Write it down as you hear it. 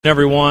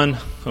Everyone,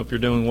 hope you're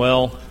doing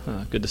well.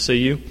 Good to see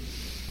you.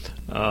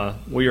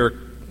 We are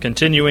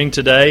continuing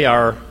today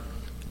I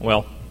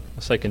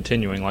say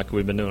continuing like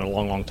we've been doing a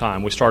long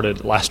time. We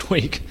started last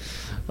week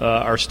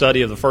our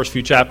study of the first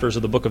few chapters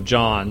of the book of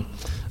John,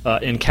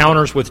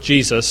 Encounters with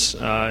Jesus.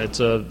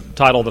 It's a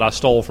title that I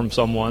stole from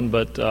someone,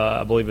 but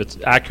I believe it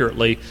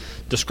accurately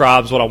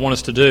describes what I want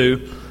us to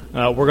do.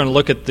 We're going to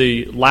look at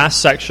the last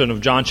section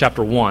of John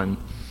chapter 1.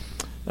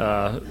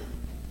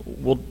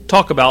 We'll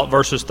talk about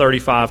verses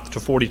 35 to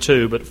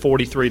 42, but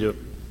 43 to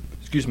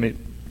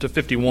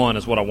 51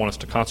 is what I want us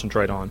to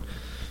concentrate on.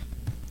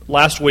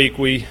 Last week,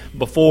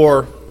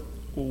 before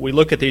we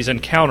look at these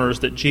encounters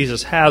that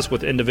Jesus has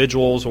with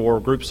individuals or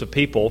groups of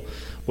people,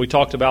 we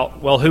talked about,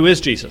 who is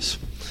Jesus?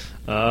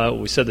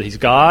 We said that he's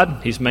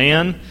God, he's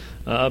man,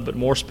 but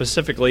more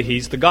specifically,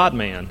 he's the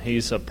God-man.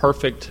 He's a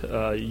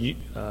perfectly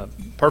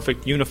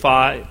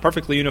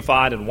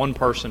unified in one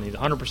person. He's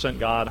 100%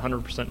 God,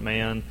 100%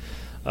 man.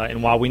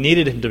 And while we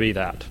needed him to be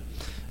that,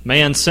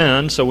 man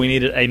sinned, so we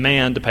needed a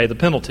man to pay the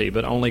penalty,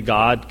 but only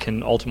God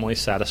can ultimately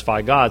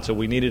satisfy God, so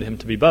we needed him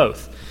to be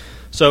both.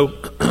 So,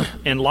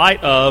 in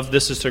light of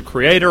this is the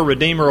creator,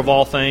 redeemer of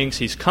all things,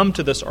 he's come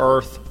to this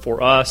earth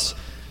for us.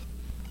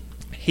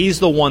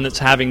 He's the one that's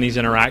having these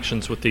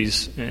interactions with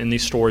these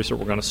stories that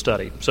we're going to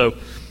study. So,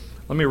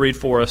 let me read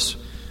for us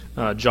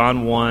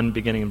John 1,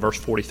 beginning in verse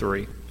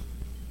 43.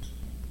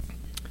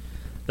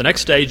 The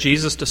next day,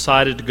 Jesus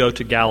decided to go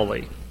to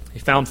Galilee. He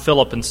found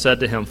Philip and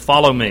said to him,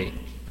 "Follow me."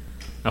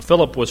 Now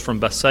Philip was from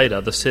Bethsaida,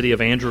 the city of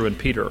Andrew and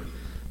Peter.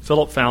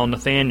 Philip found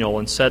Nathanael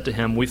and said to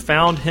him, "We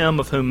found him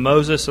of whom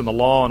Moses and the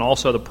law and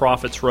also the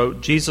prophets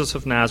wrote, Jesus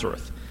of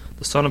Nazareth,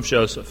 the son of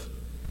Joseph."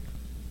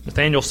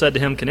 Nathanael said to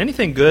him, "Can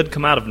anything good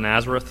come out of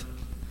Nazareth?"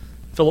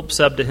 Philip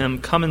said to him,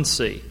 "Come and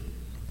see."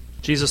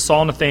 Jesus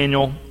saw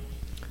Nathanael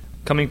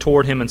coming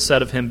toward him and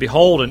said of him,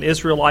 "Behold, an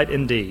Israelite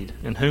indeed,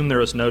 in whom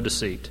there is no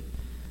deceit."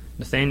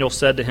 Nathanael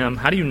said to him,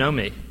 "How do you know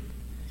me?"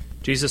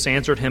 Jesus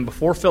answered him,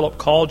 "Before Philip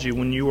called you,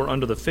 when you were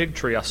under the fig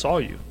tree, I saw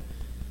you."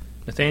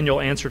 Nathanael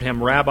answered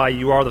him, "Rabbi,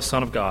 you are the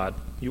Son of God.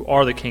 You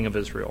are the King of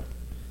Israel."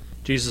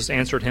 Jesus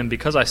answered him,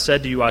 "Because I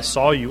said to you, I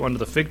saw you under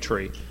the fig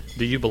tree,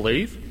 do you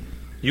believe?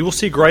 You will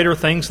see greater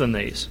things than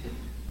these."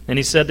 And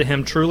he said to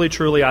him, "Truly,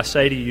 truly, I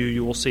say to you,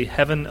 you will see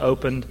heaven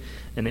opened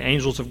and the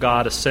angels of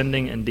God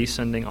ascending and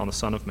descending on the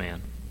Son of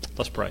Man."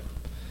 Let's pray.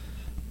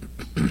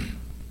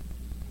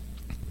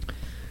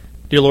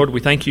 Dear Lord, we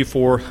thank you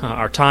for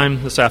our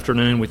time this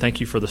afternoon. We thank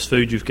you for this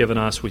food you've given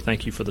us. We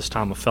thank you for this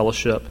time of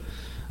fellowship.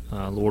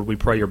 Lord, we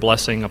pray your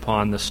blessing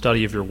upon the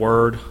study of your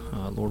word.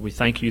 Lord, we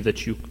thank you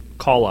that you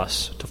call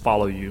us to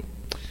follow you,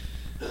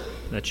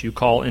 that you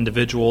call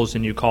individuals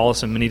and you call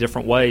us in many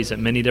different ways at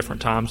many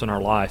different times in our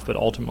life, but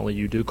ultimately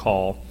you do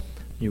call.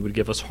 You would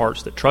give us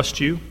hearts that trust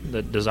you,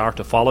 that desire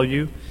to follow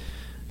you,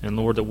 and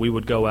Lord, that we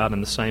would go out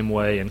in the same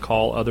way and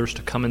call others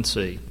to come and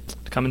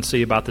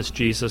see about this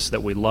Jesus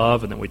that we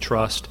love and that we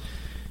trust,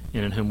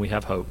 and in whom we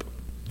have hope.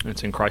 And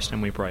it's in Christ's name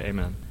we pray.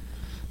 Amen.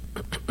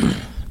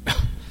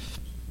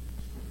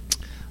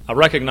 I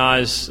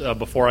recognize,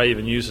 before I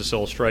even use this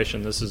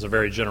illustration, this is a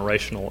very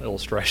generational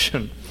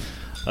illustration.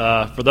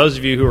 For those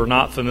of you who are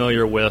not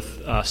familiar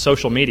with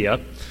social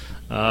media,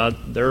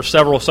 there are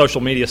several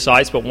social media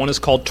sites, but one is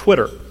called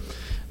Twitter.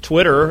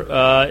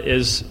 Twitter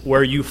is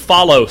where you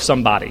follow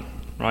somebody,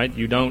 right?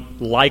 You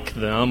don't like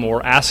them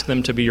or ask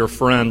them to be your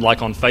friend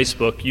like on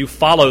Facebook. You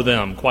follow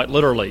them, quite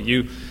literally.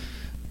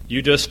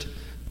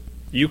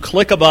 You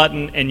click a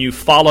button and you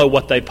follow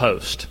what they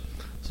post.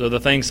 So the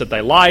things that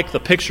they like, the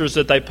pictures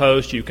that they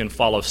post, you can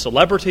follow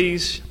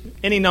celebrities,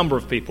 any number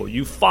of people.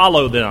 You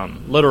follow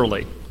them,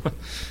 literally.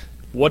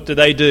 What do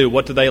they do?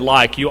 What do they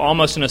like? You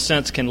almost, in a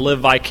sense, can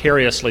live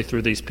vicariously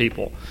through these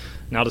people.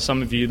 Now, to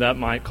some of you, that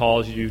might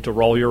cause you to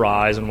roll your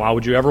eyes, and why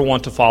would you ever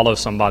want to follow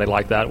somebody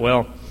like that?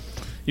 Well,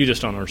 you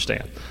just don't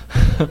understand.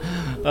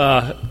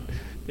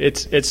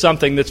 It's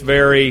something that's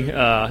very,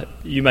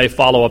 you may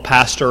follow a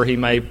pastor, he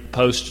may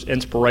post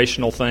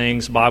inspirational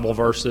things, Bible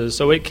verses,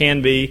 so it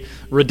can be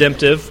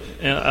redemptive,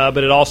 but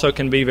it also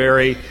can be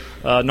very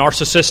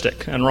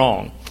narcissistic and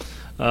wrong.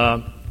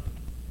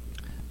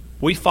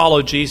 We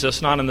follow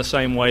Jesus not in the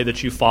same way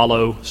that you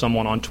follow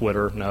someone on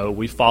Twitter. No,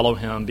 we follow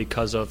him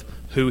because of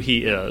who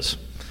he is.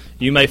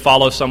 You may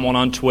follow someone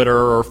on Twitter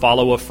or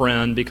follow a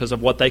friend because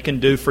of what they can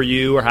do for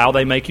you or how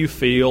they make you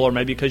feel, or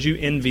maybe because you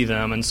envy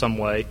them in some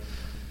way.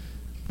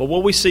 But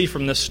what we see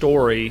from this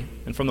story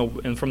and from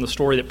the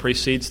story that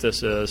precedes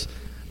this is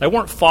they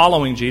weren't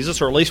following Jesus,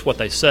 or at least what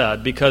they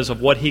said, because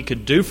of what he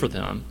could do for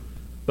them,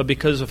 but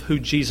because of who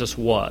Jesus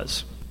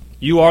was.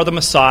 You are the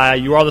Messiah.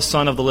 You are the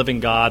Son of the living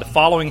God,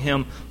 following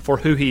him for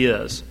who he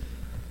is.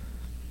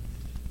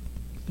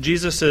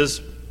 Jesus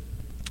is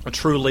a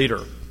true leader.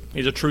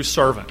 He's a true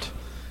servant.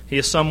 He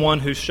is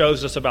someone who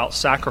shows us about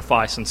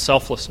sacrifice and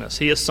selflessness.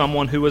 He is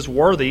someone who is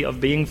worthy of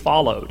being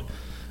followed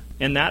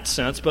in that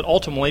sense, but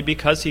ultimately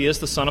because he is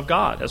the Son of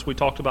God, as we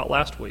talked about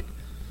last week.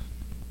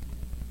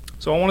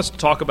 So I want us to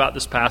talk about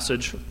this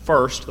passage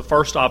first. The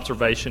first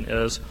observation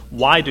is,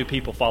 why do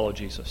people follow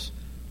Jesus?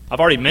 I've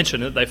already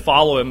mentioned it. They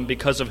follow him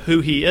because of who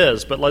he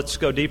is, but let's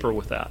go deeper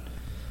with that.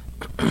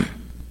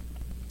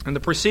 In the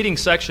preceding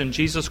section,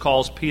 Jesus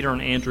calls Peter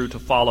and Andrew to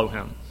follow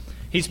him.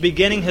 He's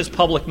beginning his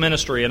public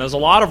ministry, and as a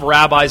lot of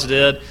rabbis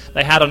did,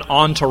 they had an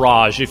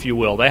entourage, if you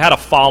will. They had a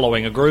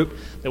following, a group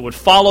that would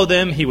follow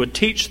them. He would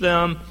teach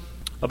them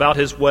about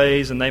his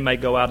ways, and they may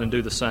go out and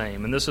do the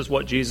same. And this is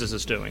what Jesus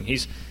is doing.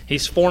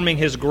 He's forming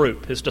his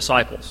group, his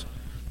disciples.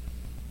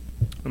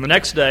 And the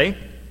next day,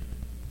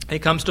 he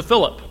comes to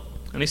Philip,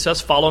 and he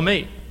says, "Follow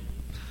me."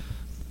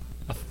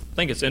 I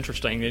think it's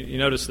interesting. You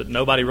notice that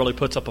nobody really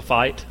puts up a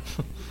fight.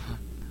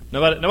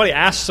 Nobody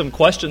asks some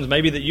questions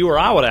maybe that you or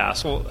I would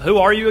ask. Well, who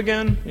are you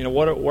again?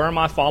 Where am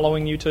I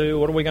following you to?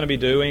 What are we going to be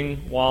doing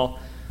while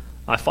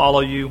I follow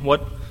you?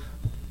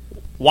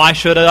 Why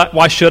should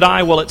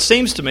I? Well, it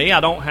seems to me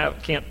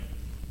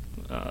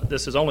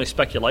this is only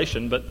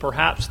speculation, but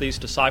perhaps these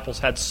disciples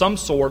had some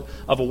sort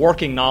of a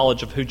working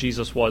knowledge of who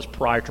Jesus was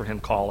prior to him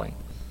calling.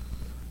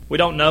 We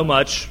don't know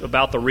much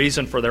about the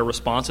reason for their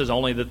responses,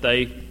 only that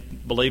they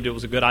believed it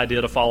was a good idea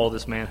to follow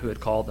this man who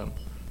had called them.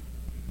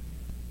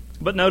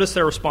 But notice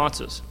their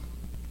responses.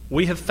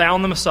 We have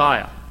found the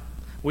Messiah.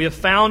 We have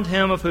found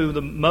him of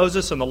whom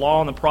Moses and the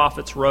law and the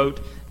prophets wrote,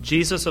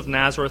 Jesus of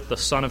Nazareth, the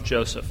son of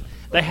Joseph.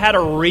 They had a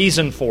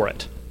reason for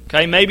it.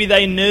 Okay, maybe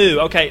they knew.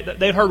 Okay,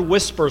 they'd heard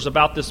whispers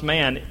about this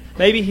man.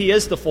 Maybe he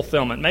is the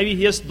fulfillment. Maybe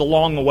he is the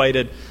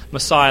long-awaited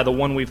Messiah, the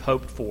one we've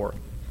hoped for.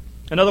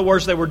 In other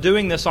words, they were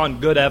doing this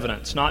on good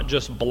evidence, not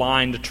just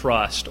blind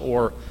trust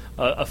or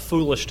a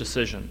foolish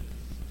decision.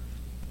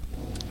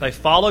 They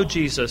followed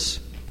Jesus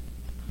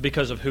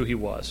because of who he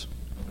was.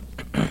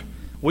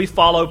 We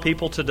follow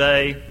people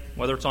today,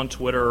 whether it's on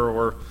Twitter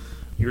or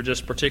you're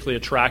just particularly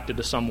attracted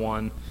to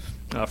someone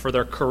for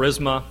their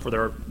charisma, for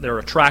they're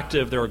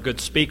attractive, they're a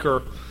good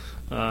speaker.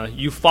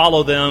 You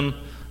follow them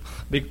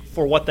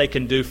for what they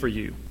can do for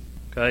you.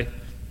 Okay?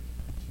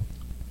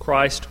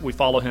 Christ, we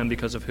follow him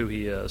because of who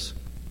he is.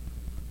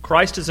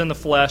 Christ is in the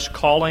flesh,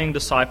 calling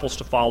disciples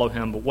to follow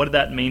him, but what did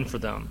that mean for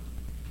them?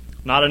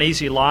 Not an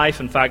easy life.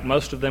 In fact,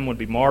 most of them would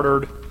be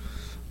martyred.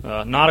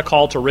 Not a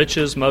call to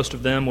riches. Most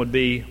of them would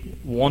be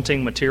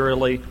wanting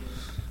materially.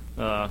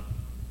 They're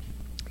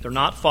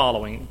not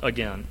following,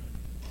 again,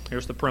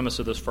 here's the premise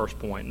of this first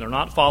point. They're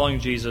not following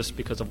Jesus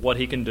because of what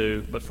he can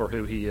do, but for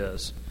who he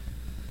is.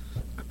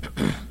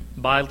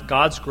 By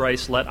God's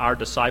grace, let our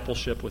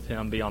discipleship with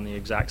him be on the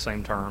exact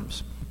same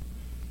terms.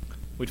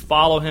 We'd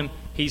follow him.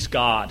 He's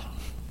God.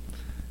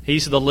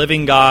 He's the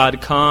living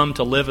God, come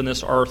to live in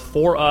this earth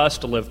for us,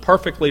 to live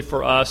perfectly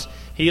for us.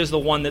 He is the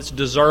one that's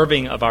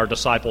deserving of our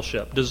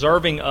discipleship,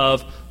 deserving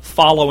of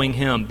following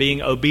him,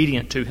 being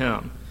obedient to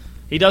him.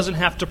 He doesn't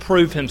have to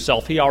prove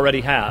himself. He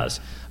already has.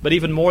 But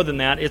even more than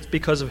that, it's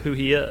because of who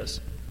he is.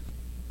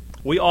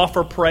 We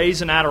offer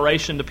praise and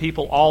adoration to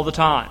people all the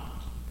time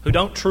who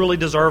don't truly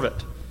deserve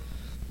it.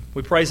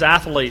 We praise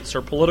athletes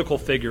or political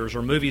figures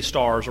or movie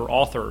stars or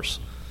authors.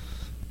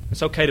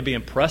 It's okay to be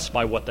impressed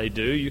by what they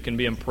do. You can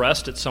be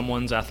impressed at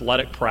someone's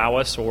athletic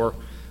prowess or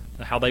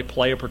how they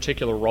play a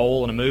particular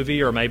role in a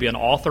movie, or maybe an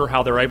author,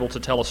 how they're able to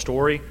tell a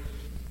story.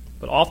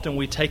 But often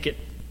we take it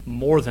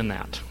more than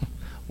that.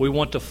 We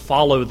want to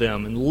follow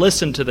them and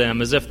listen to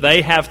them as if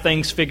they have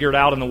things figured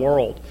out in the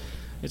world.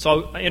 It's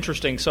all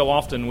interesting. So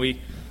often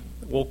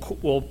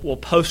we'll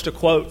post a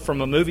quote from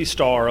a movie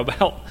star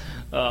about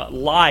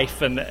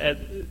life,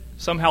 and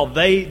somehow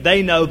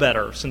they know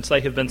better since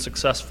they have been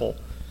successful.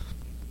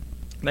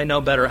 They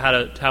know better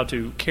how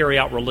to carry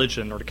out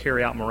religion or to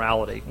carry out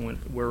morality when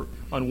we're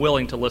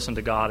unwilling to listen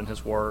to God and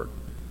his word.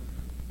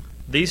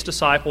 These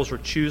disciples are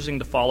choosing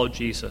to follow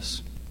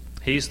Jesus.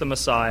 He's the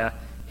Messiah.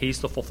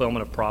 He's the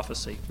fulfillment of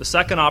prophecy. The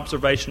second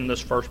observation in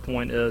this first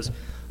point is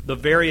the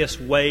various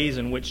ways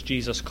in which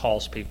Jesus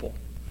calls people.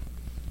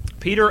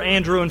 Peter,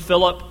 Andrew, and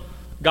Philip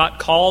got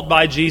called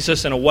by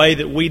Jesus in a way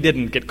that we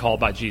didn't get called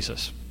by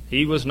Jesus.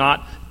 He was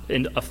not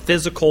in a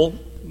physical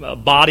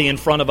body in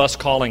front of us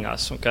calling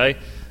us, okay?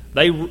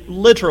 They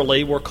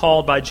literally were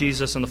called by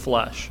Jesus in the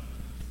flesh.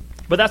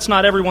 But that's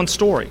not everyone's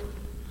story.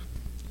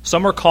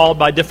 Some are called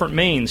by different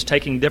means,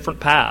 taking different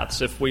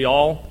paths. If we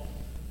all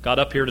got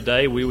up here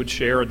today, we would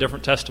share a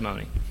different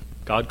testimony.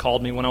 God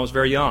called me when I was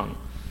very young.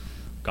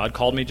 God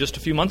called me just a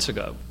few months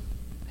ago.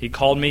 He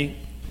called me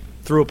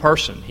through a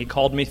person. He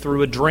called me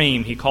through a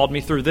dream. He called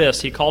me through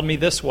this. He called me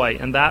this way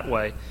and that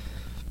way.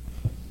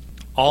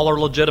 All are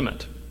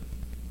legitimate.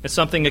 It's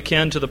something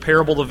akin to the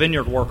parable of the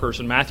vineyard workers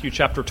in Matthew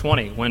chapter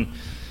 20, when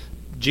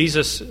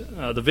Jesus,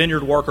 the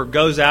vineyard worker,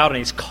 goes out and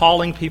he's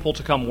calling people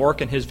to come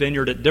work in his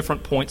vineyard at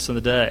different points in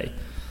the day,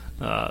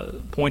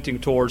 pointing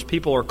towards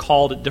people are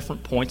called at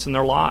different points in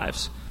their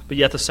lives, but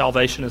yet the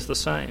salvation is the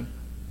same.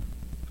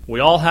 We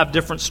all have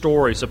different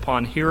stories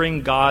upon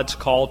hearing God's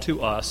call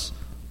to us,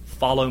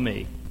 follow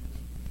me.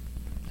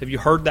 Have you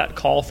heard that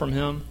call from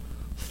him?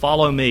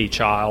 Follow me,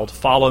 child,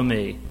 follow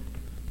me.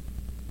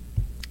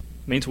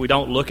 It means we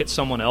don't look at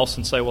someone else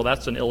and say, well,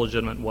 that's an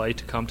illegitimate way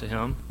to come to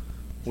him.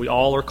 We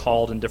all are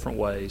called in different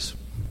ways.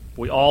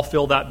 We all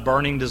feel that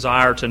burning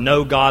desire to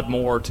know God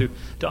more, to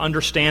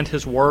understand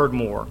his word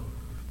more.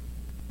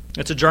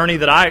 It's a journey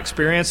that I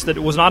experienced that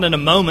it was not in a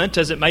moment,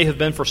 as it may have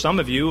been for some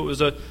of you. It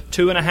was a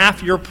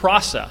 2.5-year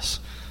process.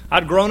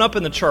 I'd grown up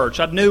in the church.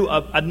 I'd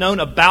known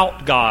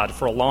about God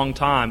for a long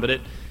time, but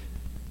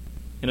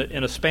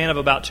in a span of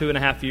about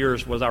 2.5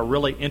 years was I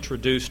really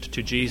introduced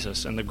to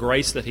Jesus and the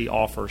grace that He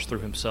offers through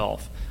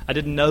Himself. I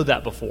didn't know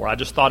that before. I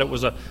just thought it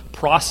was a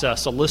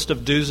process, a list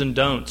of do's and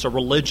don'ts, a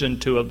religion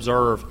to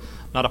observe,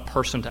 not a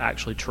person to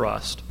actually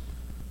trust.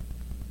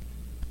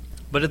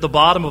 But at the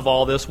bottom of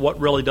all this, what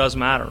really does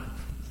matter?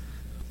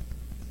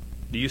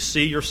 Do you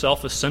see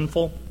yourself as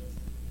sinful?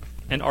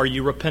 And are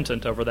you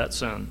repentant over that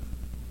sin?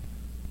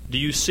 Do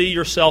you see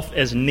yourself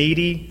as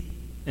needy?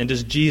 And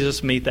does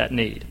Jesus meet that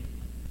need?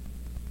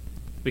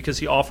 Because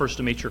He offers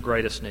to meet your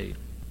greatest need.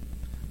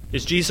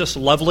 Is Jesus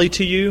lovely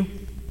to you?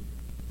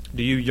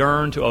 Do you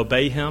yearn to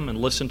obey Him and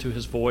listen to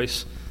His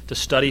voice, to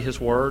study His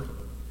Word?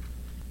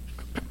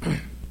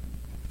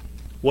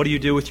 What do you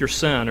do with your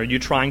sin? Are you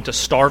trying to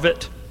starve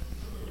it?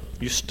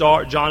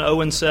 John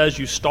Owen says,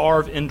 you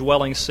starve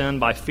indwelling sin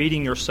by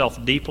feeding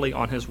yourself deeply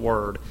on His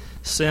Word.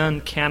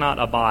 Sin cannot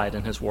abide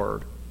in His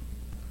Word.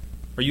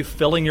 Are you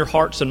filling your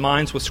hearts and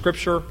minds with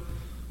Scripture,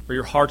 or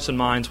your hearts and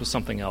minds with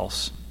something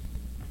else?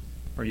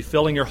 Are you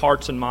filling your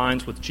hearts and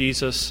minds with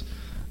Jesus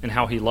and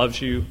how He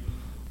loves you,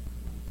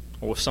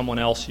 or with someone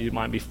else you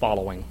might be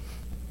following?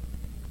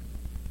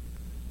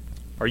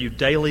 Are you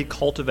daily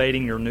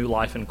cultivating your new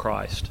life in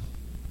Christ?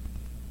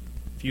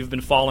 If you've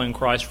been following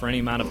Christ for any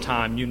amount of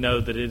time, you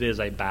know that it is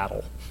a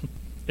battle.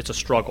 It's a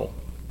struggle.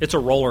 It's a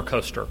roller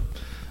coaster.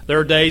 There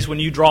are days when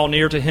you draw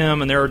near to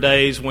Him, and there are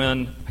days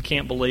when I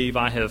can't believe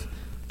I have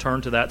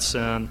turned to that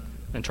sin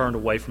and turned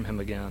away from Him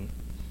again.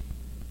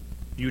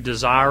 You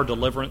desire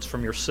deliverance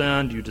from your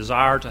sin. You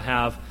desire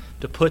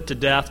to put to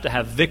death, to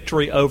have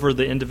victory over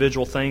the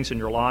individual things in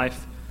your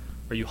life.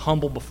 Are you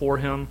humble before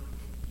Him?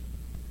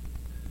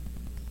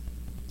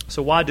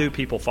 So why do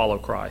people follow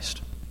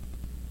Christ?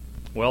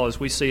 Well, as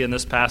we see in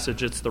this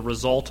passage, it's the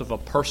result of a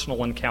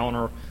personal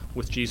encounter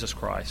with Jesus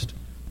Christ.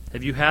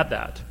 Have you had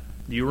that?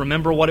 Do you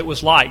remember what it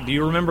was like? Do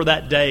you remember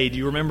that day? Do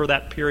you remember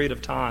that period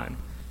of time?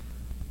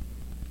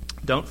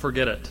 Don't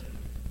forget it.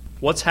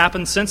 What's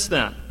happened since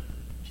then?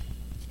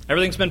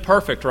 Everything's been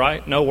perfect,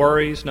 right? No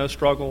worries, no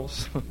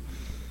struggles.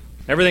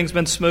 Everything's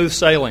been smooth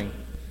sailing.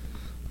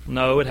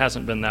 No, it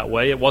hasn't been that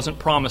way. It wasn't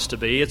promised to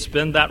be. It's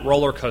been that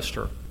roller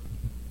coaster.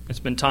 It's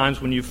been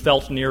times when you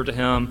felt near to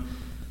Him.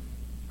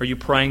 Are you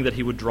praying that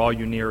He would draw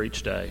you near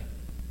each day?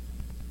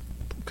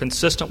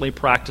 Consistently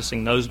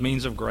practicing those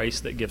means of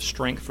grace that give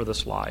strength for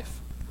this life.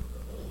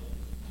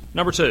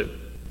 Number 2,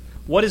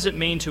 what does it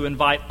mean to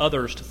invite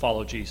others to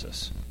follow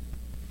Jesus?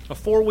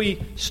 Before we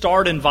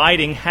start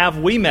inviting, have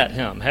we met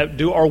Him?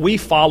 Are we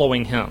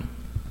following Him?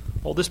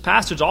 Well, this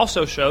passage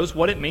also shows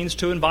what it means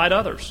to invite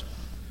others.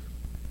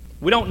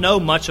 We don't know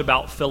much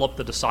about Philip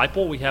the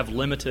disciple. We have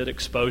limited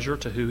exposure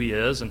to who he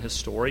is and his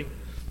story.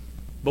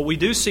 But we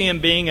do see him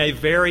being a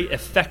very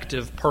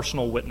effective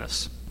personal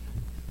witness.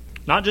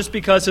 Not just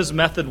because his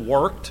method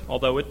worked,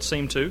 although it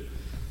seemed to,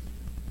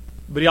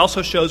 but he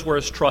also shows where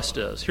his trust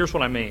is. Here's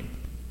what I mean.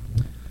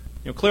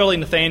 Clearly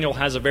Nathanael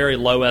has a very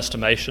low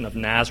estimation of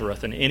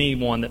Nazareth and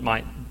anyone that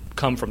might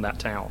come from that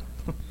town.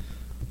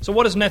 So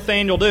what does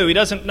Nathanael do? He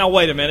doesn't, no,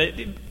 wait a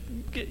minute,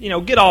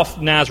 get off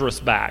Nazareth's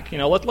back.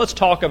 Let's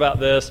talk about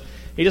this.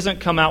 He doesn't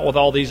come out with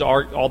all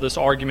this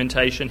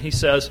argumentation. He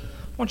says,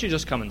 why don't you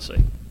just come and see?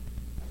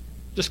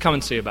 Just come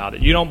and see about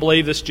it. You don't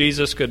believe this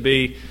Jesus could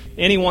be,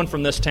 anyone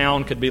from this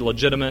town could be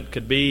legitimate,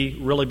 could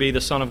really be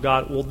the Son of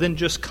God? Well, then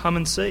just come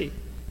and see.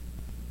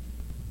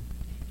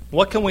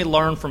 What can we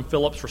learn from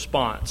Philip's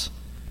response?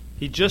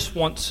 He just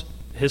wants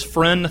his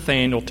friend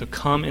Nathanael to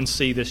come and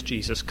see this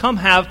Jesus. Come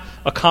have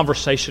a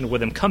conversation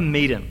with Him. Come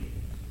meet Him.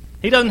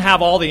 He doesn't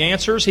have all the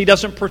answers. He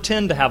doesn't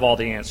pretend to have all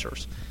the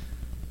answers.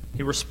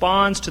 He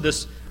responds to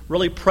this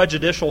really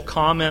prejudicial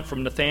comment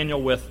from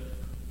Nathanael with,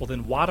 well,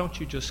 then why don't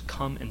you just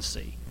come and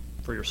see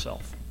for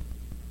yourself?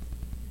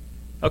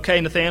 Okay,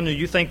 Nathanael,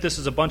 you think this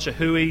is a bunch of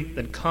hooey?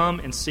 Then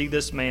come and see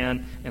this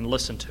man and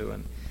listen to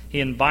him. He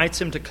invites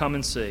him to come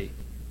and see.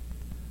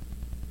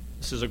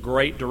 This is a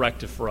great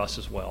directive for us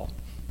as well.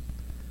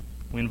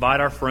 We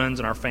invite our friends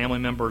and our family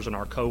members and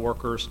our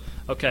coworkers.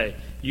 Okay,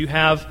 you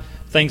have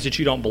things that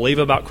you don't believe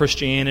about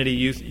Christianity,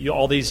 you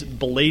all these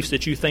beliefs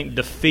that you think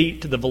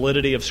defeat the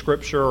validity of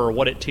Scripture or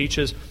what it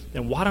teaches,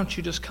 then why don't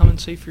you just come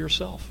and see for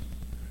yourself?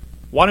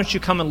 Why don't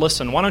you come and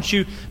listen? Why don't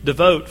you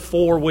devote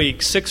 4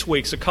 weeks, 6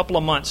 weeks, a couple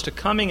of months to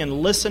coming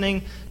and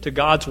listening to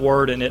God's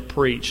Word and it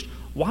preached?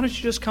 Why don't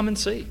you just come and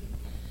see?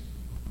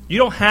 You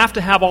don't have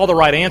to have all the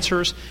right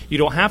answers. You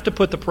don't have to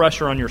put the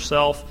pressure on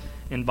yourself.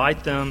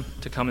 Invite them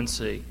to come and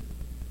see.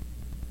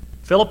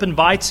 Philip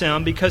invites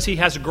him because he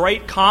has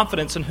great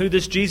confidence in who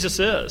this Jesus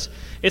is.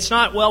 It's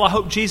not, well, I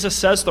hope Jesus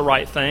says the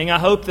right thing. I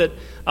hope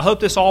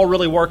this all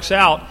really works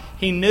out.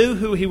 He knew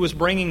who he was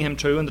bringing him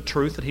to and the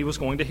truth that he was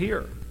going to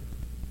hear.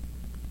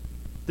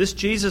 This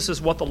Jesus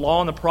is what the law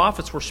and the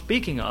prophets were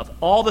speaking of.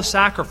 All the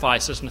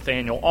sacrifices,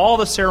 Nathanael, all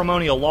the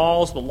ceremonial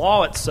laws, the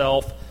law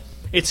itself,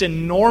 its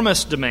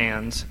enormous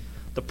demands,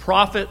 the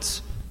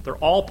prophets, They're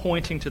all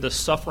pointing to this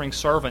suffering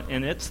servant,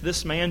 and it's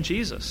this man,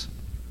 Jesus.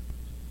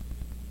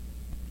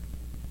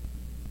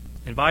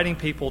 Inviting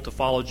people to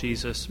follow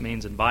Jesus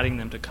means inviting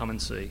them to come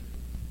and see.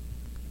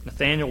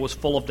 Nathanael was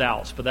full of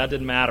doubts, but that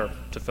didn't matter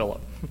to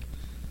Philip.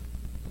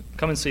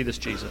 Come and see this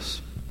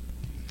Jesus.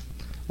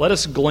 Let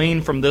us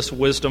glean from this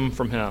wisdom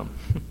from him.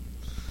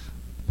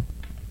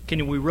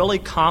 Can we really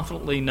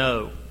confidently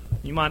know?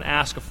 You might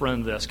ask a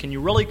friend this. Can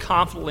you really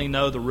confidently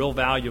know the real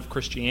value of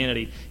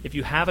Christianity if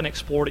you haven't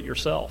explored it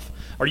yourself?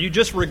 Are you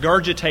just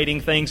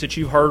regurgitating things that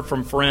you've heard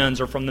from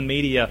friends or from the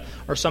media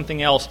or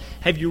something else?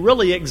 Have you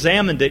really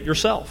examined it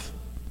yourself?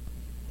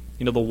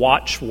 You know, the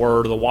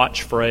watchword, the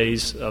watch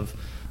phrase of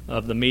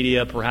the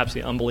media, perhaps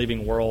the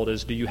unbelieving world,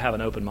 is, do you have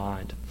an open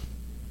mind?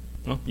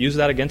 Well, use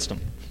that against them.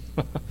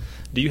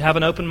 Do you have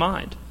an open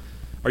mind?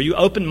 Are you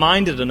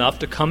open-minded enough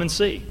to come and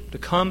see, to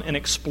come and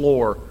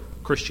explore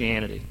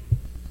Christianity?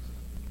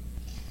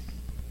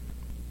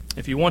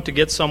 If you want to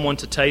get someone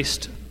to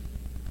taste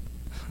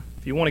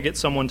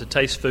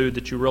food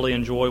that you really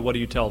enjoy, what do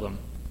you tell them?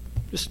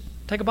 Just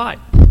take a bite.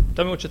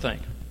 Tell me what you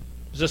think.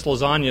 Is this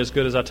lasagna as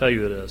good as I tell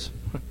you it is?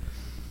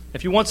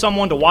 If you want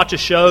someone to watch a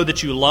show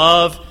that you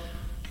love,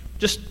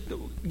 just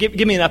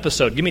give me an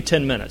episode. Give me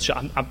 10 minutes.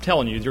 I'm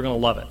telling you, you're going to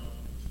love it.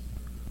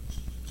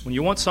 When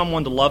you want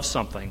someone to love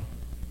something,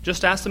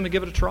 just ask them to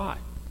give it a try.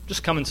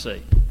 Just come and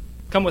see.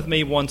 Come with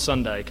me one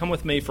Sunday. Come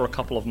with me for a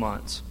couple of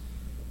months.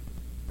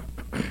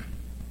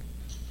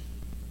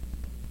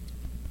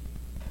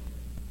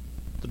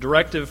 The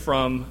directive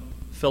from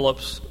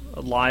Philip's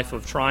life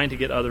of trying to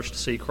get others to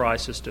see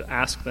Christ is to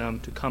ask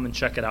them to come and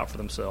check it out for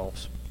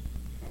themselves.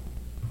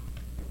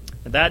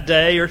 And that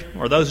day,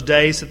 or those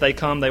days that they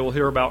come, they will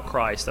hear about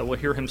Christ. They will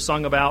hear him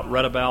sung about,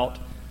 read about.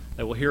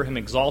 They will hear him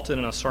exalted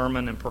in a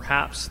sermon, and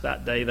perhaps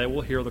that day they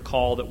will hear the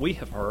call that we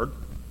have heard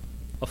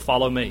of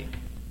follow me.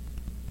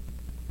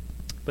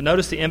 But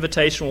notice the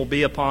invitation will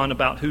be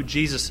about who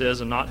Jesus is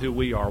and not who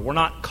we are. We're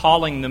not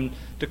calling them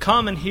to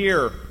come and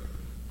hear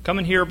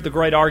the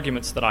great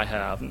arguments that I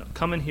have.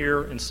 Come and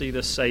hear and see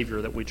this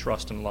Savior that we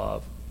trust and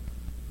love.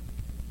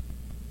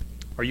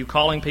 Are you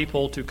calling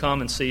people to come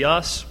and see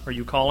us? Or are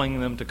you calling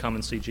them to come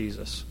and see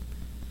Jesus?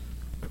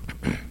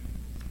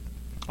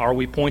 Are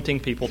we pointing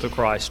people to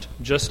Christ,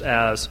 just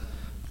as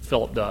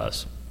Philip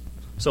does?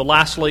 So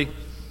lastly,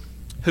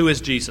 who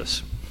is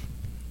Jesus?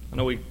 I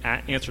know we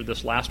answered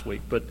this last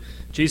week, but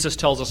Jesus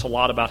tells us a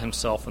lot about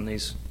himself in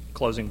these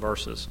closing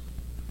verses.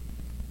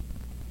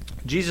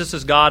 Jesus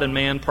is God and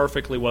man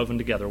perfectly woven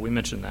together. We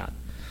mentioned that.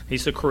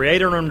 He's the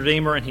creator and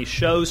redeemer, and he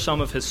shows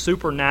some of his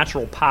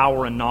supernatural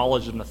power and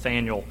knowledge of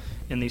Nathanael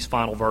in these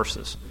final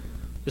verses.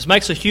 This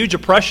makes a huge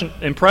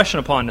impression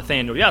upon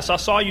Nathanael. Yes, I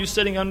saw you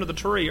sitting under the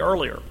tree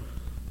earlier.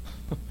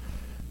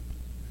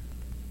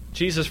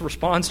 Jesus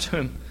responds to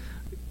him,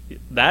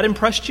 that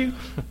impressed you?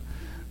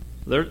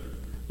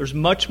 There's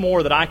much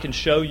more that I can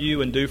show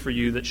you and do for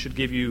you that should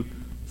give you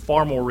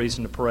far more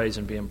reason to praise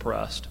and be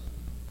impressed.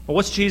 Well,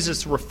 what's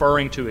Jesus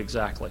referring to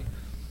exactly?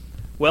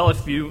 Well,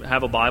 if you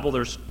have a Bible,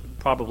 there's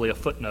probably a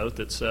footnote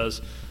that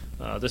says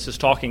this is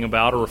talking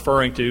about or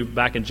referring to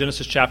back in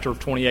Genesis chapter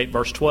 28,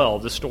 verse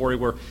 12, the story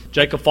where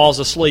Jacob falls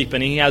asleep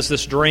and he has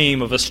this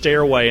dream of a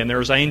stairway and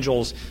there's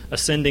angels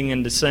ascending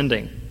and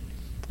descending.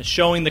 It's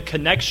showing the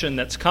connection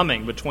that's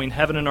coming between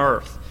heaven and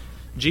earth.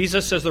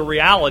 Jesus is the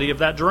reality of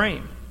that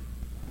dream.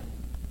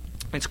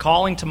 It's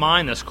calling to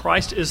mind this.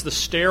 Christ is the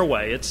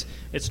stairway.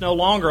 It's no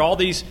longer all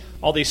these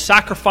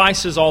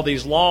sacrifices, all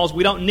these laws.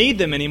 We don't need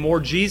them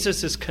anymore.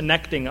 Jesus is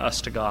connecting us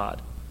to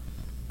God.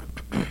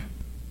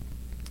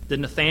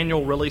 Did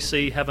Nathanael really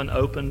see heaven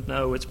open?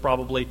 No, it's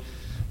probably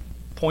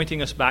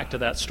pointing us back to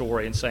that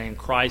story and saying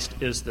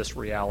Christ is this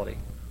reality.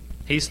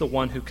 He's the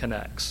one who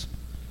connects.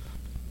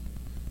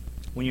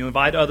 When you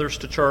invite others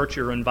to church,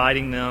 you're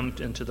inviting them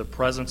into the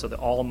presence of the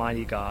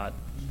Almighty God,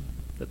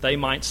 that they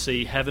might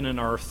see heaven and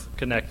earth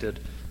connected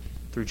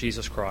through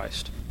Jesus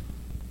Christ.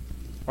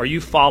 Are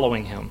you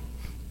following him?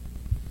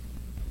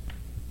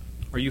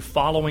 Are you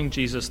following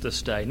Jesus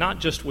this day? Not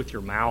just with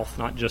your mouth,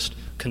 not just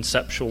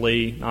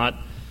conceptually,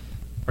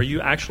 are you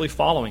actually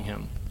following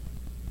him?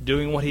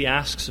 Doing what he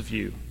asks of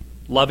you,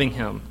 loving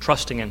him,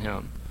 trusting in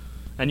him?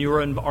 And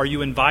are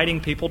you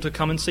inviting people to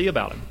come and see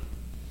about him?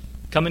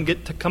 Come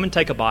and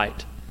take a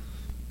bite.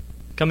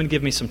 Come and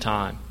give me some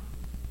time.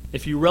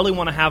 If you really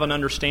want to have an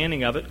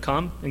understanding of it,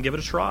 come and give it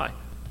a try.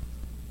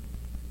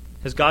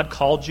 Has God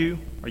called you?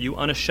 Are you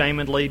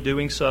unashamedly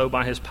doing so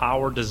by his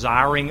power,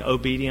 desiring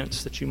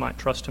obedience that you might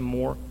trust him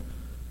more?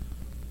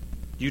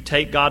 Do you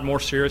take God more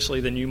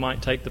seriously than you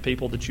might take the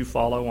people that you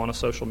follow on a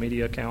social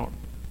media account?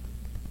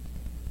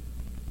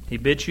 He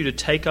bids you to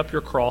take up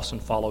your cross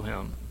and follow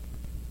him.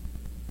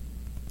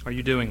 Are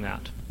you doing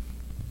that?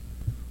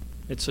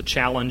 It's a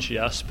challenge,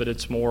 yes, but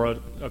it's more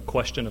a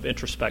question of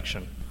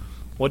introspection.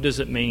 What does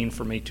it mean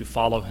for me to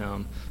follow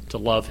him, to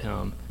love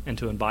him, and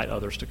to invite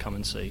others to come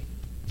and see?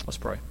 Let's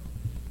pray.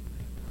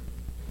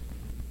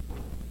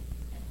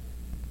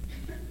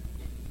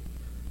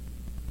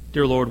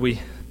 Dear Lord, we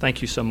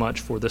thank you so much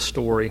for this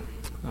story.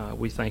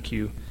 We thank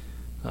you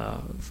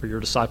for your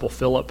disciple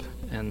Philip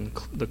and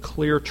the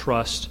clear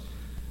trust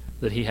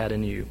that he had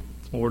in you.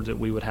 Lord, that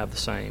we would have the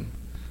same.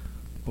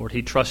 Lord,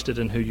 he trusted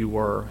in who you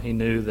were. He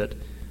knew that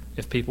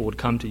if people would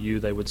come to you,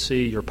 they would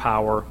see your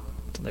power,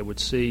 they would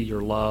see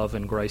your love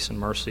and grace and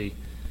mercy.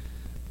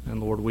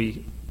 And Lord,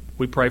 we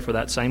pray for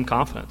that same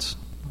confidence.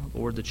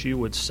 Lord, that you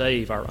would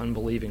save our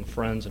unbelieving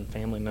friends and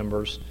family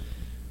members.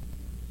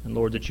 And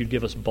Lord, that you'd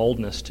give us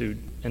boldness to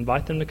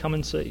invite them to come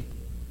and see.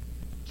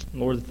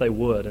 Lord, that they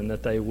would, and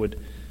that they would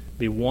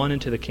be won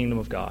into the kingdom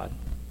of God.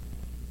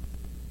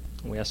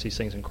 And we ask these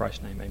things in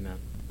Christ's name. Amen.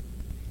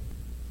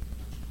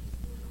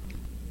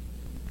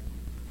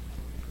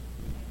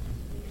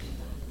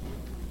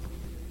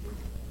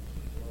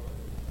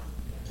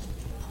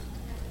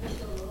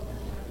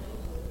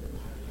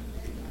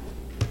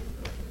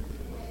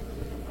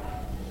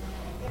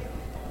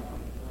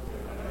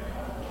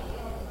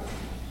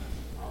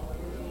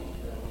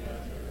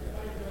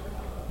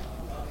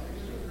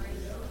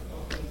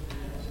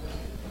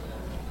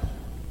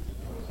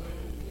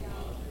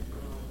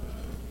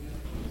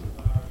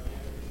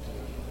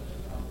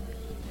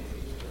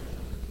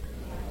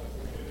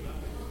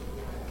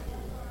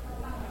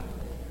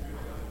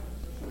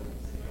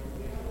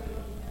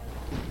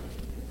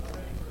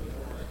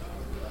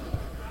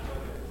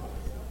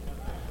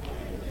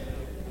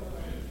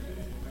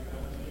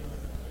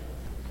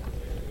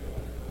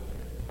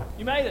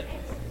 You made it.